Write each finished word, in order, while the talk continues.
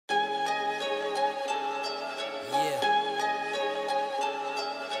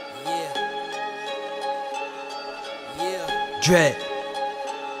Dred.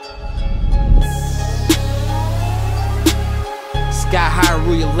 Sky High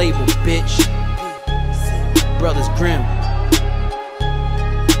rule your label, bitch. Brothers Grimm.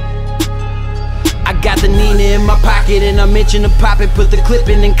 I got the Nina in my pocket and I'm itching to pop it. Put the clip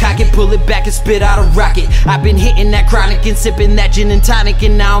in and cock it, pull it back and spit out a rocket. I've been hitting that chronic and sipping that gin and tonic,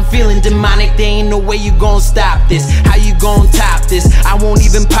 and now I'm feeling demonic. There ain't no way you gon' stop this. How you gon' top this? I won't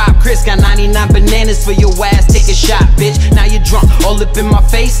even pop Chris. Got 99 bananas for your ass, take a shot, bitch. Now you're drunk, all up in my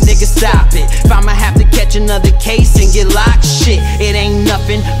face, nigga, stop it. If I'ma have to catch another case and get locked, shit, it ain't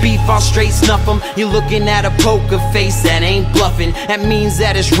nothing. Beef, I'll straight snuff 'em. You're looking at a poker face, that ain't bluffing. That means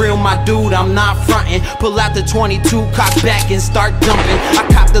that it's real, my dude, I'm not frontin'. Pull out the 22, cock back and start dumping. I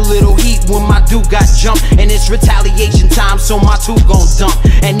copped a little heat when my dude got jumped, and it's retaliation time, so my two gon' dump.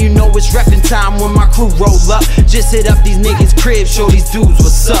 And you know it's reppin' time when my crew roll up. Just hit up these niggas' crib, show these dudes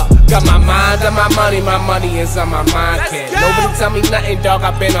what's up. Got my mind on my money is on my mind. Can't nobody tell me nothing, dog,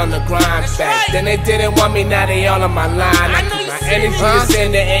 I've been on the grind. Back then they didn't want me, now they all on my line. I keep my energy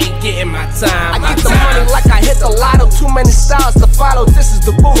in, they ain't getting my time. I get the money like I hit the lotto. Too many styles to follow, this is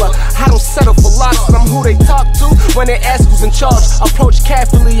the ruler. I don't settle for lots, but I'm who they talk to when they ask who's in charge. Approach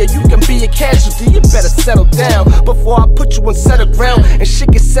carefully or you can be a casualty. You better settle down before I put you on set of ground and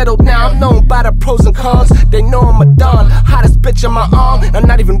shit get settled now. I'm known by the pros and cons, they know I'm a don. Hottest bitch on my arm, I'm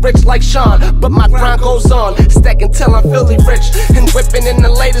not even rich like Sean, but my grind goes on, stacking till I'm filthy rich and whipping in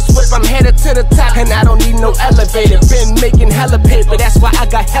the latest whip. I'm headed to the top and I don't need no elevator. Been making hella paper, that's why I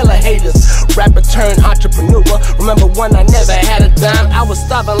got hella haters. Rapper turned entrepreneur, remember when I never had a dime? I was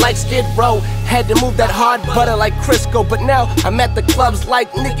starving like Skid Row, had to move that hard butter like Crisco. But now I'm at the clubs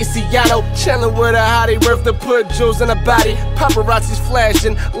like Nicky Ciano, chillin' with a hottie worth to put jewels in her body. Paparazzi's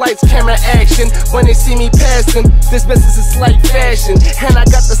flashing, lights, camera, action. When they see me passing, this business is like fashion, and I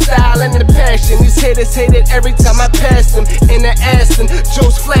got the style and the passion. These haters hate it every time I pass them in the Aston,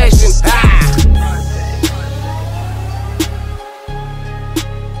 Joe's flashing. Ah.